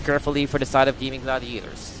disengage carefully for the side of Gaimin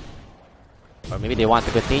Gladiators. Or maybe they want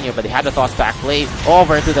to continue, but they had the toss back play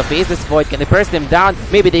over to the Faceless Void. Can they burst them down?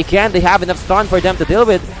 Maybe they can. They have enough stun for them to deal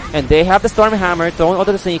with. And they have the Storm Hammer thrown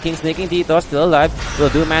onto the Sneaking. Sneaking Dito still alive.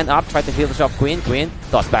 Will do man up. Try to finish off Queen. Queen.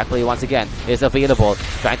 Toss back play once again is available.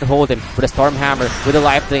 Trying to hold him with a Storm Hammer with a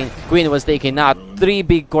life drain. Queen was taken out. 3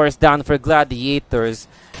 big cores down for Gladiators.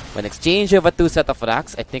 When exchange of a 2 set of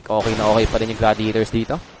racks, I think okay na okay pa rin yung Gladiators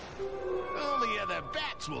dito. Only other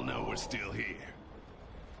bats will know we're still here.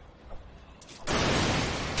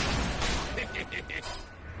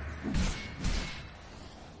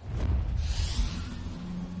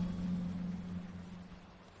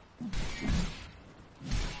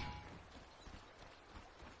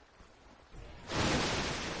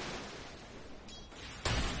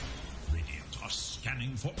 Radiant are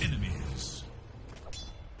scanning for enemies.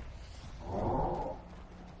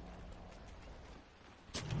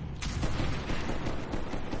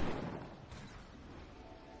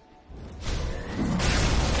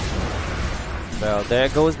 Well, there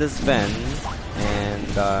goes the Sven, and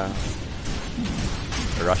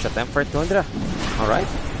rush attempt for Tundra. Alright.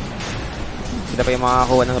 Sila pa yung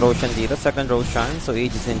makakuha ng Roshan dito. Second Roshan, so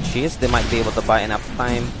Aegis and Cheese. They might be able to buy enough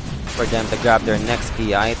time for them to grab their next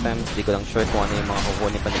key items. Di ko lang sure kung ano yung mga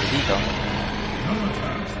kukunin pa nila dito.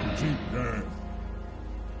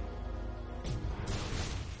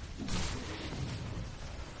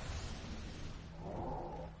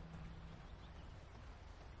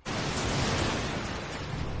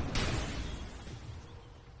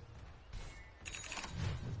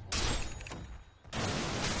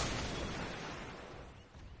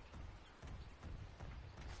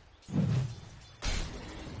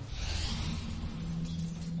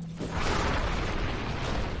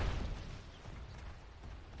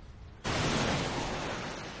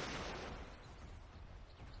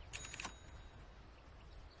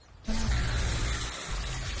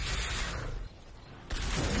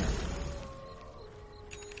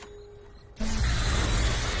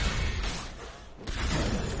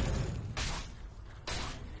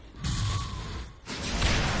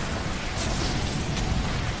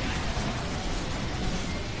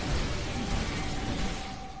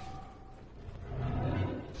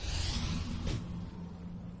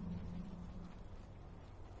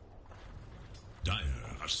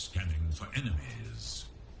 Scanning for enemies.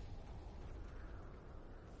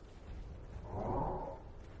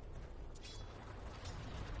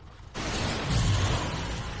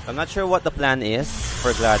 I'm not sure what the plan is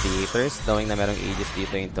for Gladiators, knowing na merong Aegis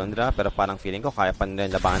dito yung Tundra, pero parang feeling ko kaya pa nila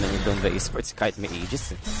labanan yung Tundra Esports kahit may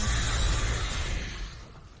Aegis.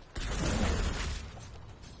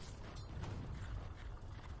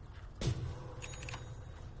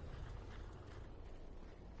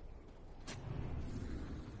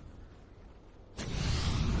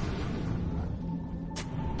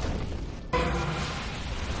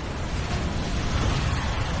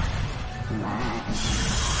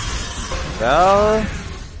 Well,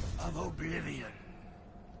 Of oblivion.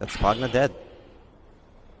 that's Pagna dead.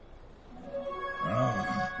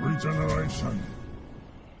 Regeneration.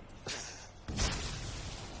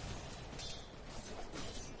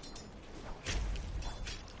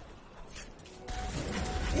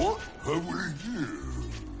 What have we here?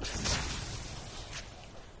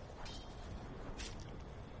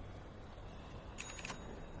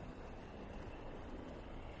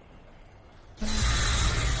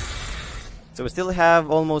 So we still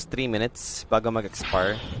have almost 3 minutes bago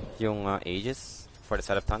mag-expire yung Aegis for the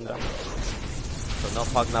side of Tundra. So no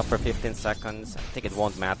pug now for 15 seconds. I think it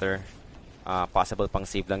won't matter. Possible pang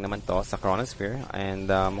save lang naman to sa Chronosphere. And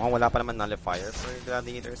mukhang wala pa naman nullifier for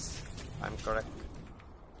Gladiators. I'm correct.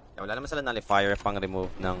 Yeah, wala naman sila nullifier pang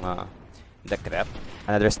remove ng the Crep.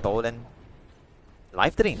 Another stolen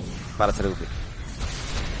life drain para sa Rubik.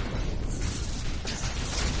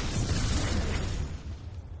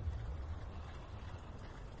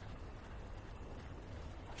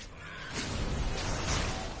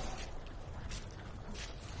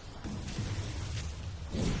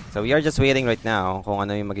 So we are just waiting right now kung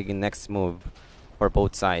ano yung magiging next move for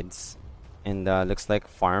both sides. And looks like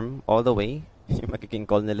farm all the way yung magiging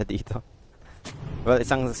call nila dito. Well,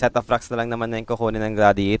 isang set of racks na lang naman na yung kukunin ng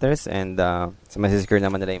Gladiators and so masisecure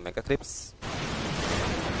naman nila yung Mega Clips.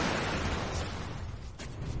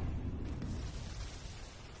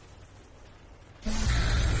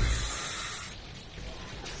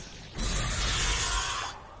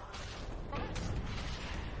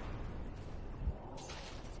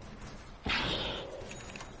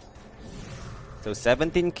 So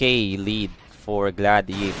 17k lead for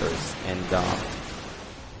Gladiators and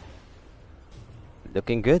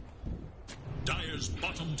looking good. Dire's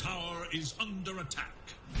bottom tower is under attack.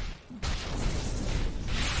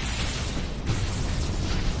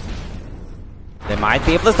 They might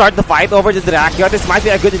be able to start the fight over the Dracula. This might be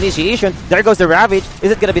a good initiation. There goes the Ravage.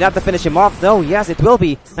 Is it going to be enough to finish him off? No, yes, it will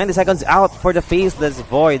be. 90 seconds out for the Faceless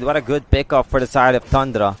Void. What a good pickup for the side of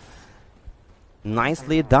Tundra.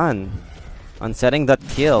 Nicely done on setting that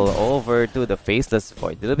kill over to the Faceless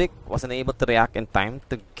Void. Rubik wasn't able to react in time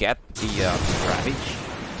to get the Ravage.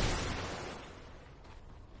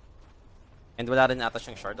 And wala rin ata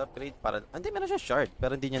siyang shard upgrade. Hindi, meron siyang shard.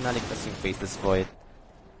 Pero hindi niya naligtas yung Faceless Void.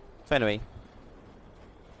 So anyway.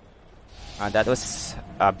 That was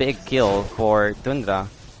a big kill for Tundra.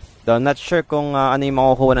 Though I'm not sure kung ano yung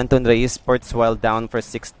makukuha ng Tundra Esports while down for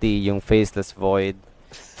 60 yung Faceless Void.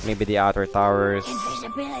 Maybe the outer towers.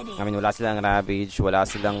 I mean, wala silang Ravage, wala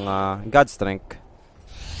silang God Strength.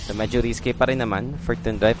 So medyo risky pa rin naman for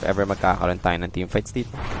Tundra if ever magkakaroon tayo ng teamfights dito.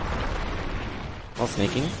 Well,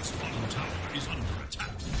 snaking.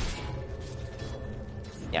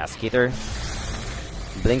 Yeah, Skeeter.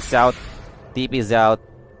 Blinks out. TP's out.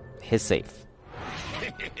 He's safe.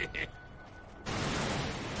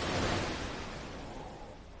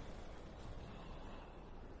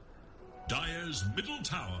 Dire's middle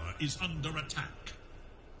tower is under attack.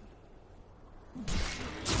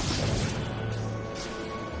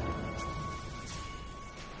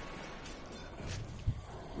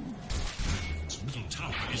 Its middle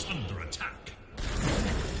tower is under attack.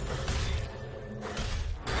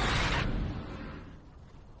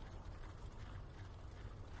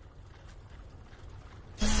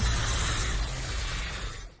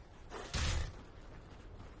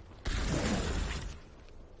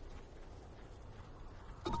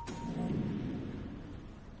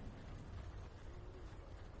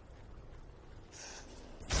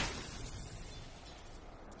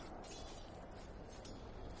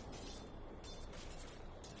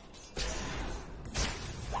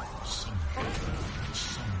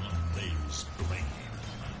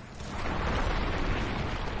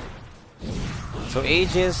 So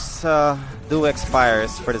Aegis do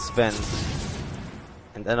expires for the Sven.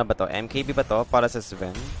 And ano ba to? MKB ba to para sa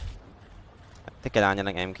Sven? I think kailangan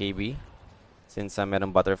niya ng MKB. Since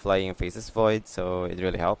meron butterfly yung Faceless Void, so it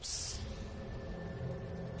really helps.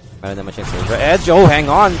 Meron naman siyang Silver Edge. Oh,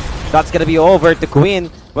 hang on! That's gonna be over to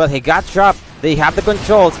Queen. Well, he got trapped. They have the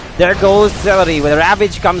controls. There goes Celery with a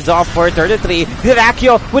Ravage comes off for 33.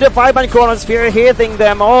 Hirakio with a 5-man Chronosphere hitting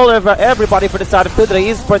them all over. Everybody for the side of Tundra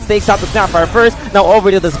Esports takes out the Snapfire first. Now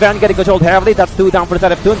over to the Sven getting controlled heavily. That's 2 down for the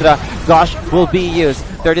side of Tundra. Gosh will be used.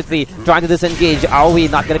 33 trying to disengage. Aoi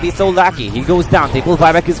not gonna be so lucky. He goes down. Take full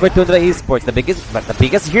buyback is for Tundra Esports. The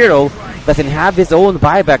biggest hero doesn't have his own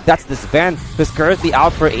buyback. That's the Sven who's currently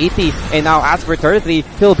out for 80. And now as for 33,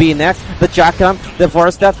 he'll be next. The Chakram, the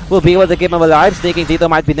Force Step will be able to keep him alive. Sneaking Tito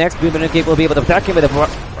might be next. Boomer and Cape will be able to protect him with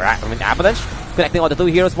an Avalanche. Connecting all the 2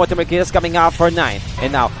 heroes. Mortimer Kills coming out for 9.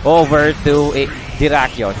 And now over to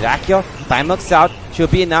Dirakio. Dirakio, time looks out.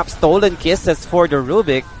 Should be enough. Stolen kisses for the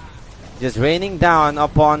Rubik. Just raining down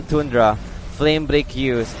upon Tundra. Flame Break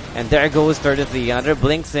used. And there goes 33. Another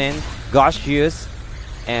blinks in. Gosh used.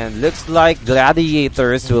 And looks like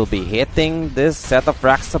Gladiators will be hitting this set of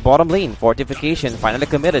racks sa bottom lane. Fortification finally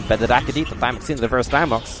committed by the Rakidito. Time in the first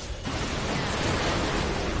Timox.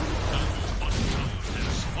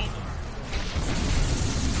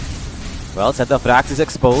 Well, set of racks is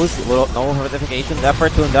exposed. No fortification left for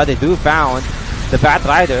Tundra. They do found the Bat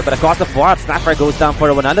Rider, but across the board, Snapper goes down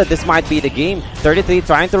for 100. This might be the game. 33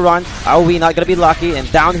 trying to run. Are we not going to be lucky?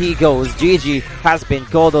 And down he goes. GG has been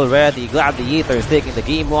called already. Gladiators taking the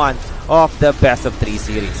game 1 of the best of 3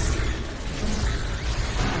 series.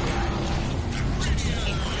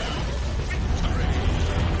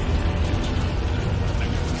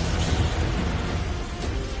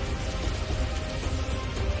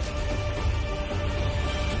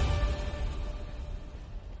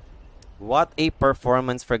 What a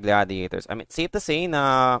performance for Gladiators. I mean, safe to say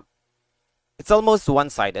na it's almost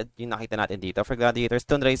one-sided yung nakita natin dito for Gladiators.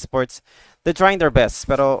 Tundra Esports, they're trying their best.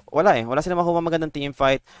 Pero wala eh. Wala sila makuha magandang team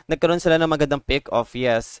fight. Nagkaroon sila ng magandang pick-off.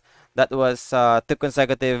 Yes, that was 2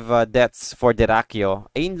 consecutive deaths for Dirakio.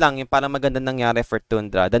 Ayun lang yung parang magandang nangyari for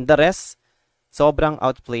Tundra. Then the rest, sobrang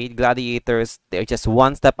outplayed. Gladiators, they're just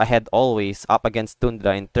one step ahead always up against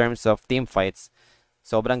Tundra in terms of team fights.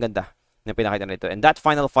 Sobrang ganda na pinakita nito. And that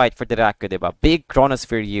final fight for Dirakio, diba? Big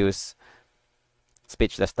Chronosphere use.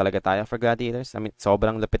 Speechless talaga tayo for Gladiators. I mean,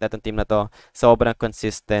 sobrang lupit na itong team na to. Sobrang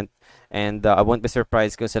consistent. And I won't be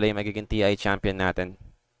surprised kung sila yung magiging TI champion natin.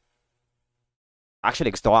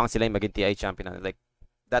 Actually, gusto ko ang sila yung maging TI champion natin. Like,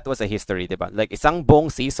 that was a history, diba? Like, isang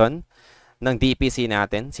buong season ng DPC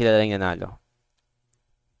natin, sila lang nanalo.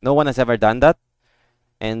 No one has ever done that.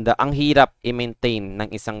 And ang hirap i-maintain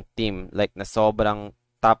ng isang team like na sobrang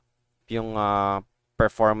top yung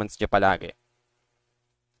performance niya palagi.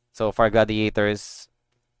 So, for Gladiators,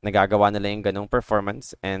 nagagawa nila yung ganong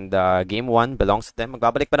performance. And Game 1 belongs to them.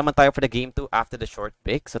 Magbabalik pa naman tayo for the Game 2 after the short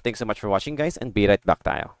break. So, thanks so much for watching, guys. And be right back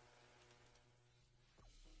tayo.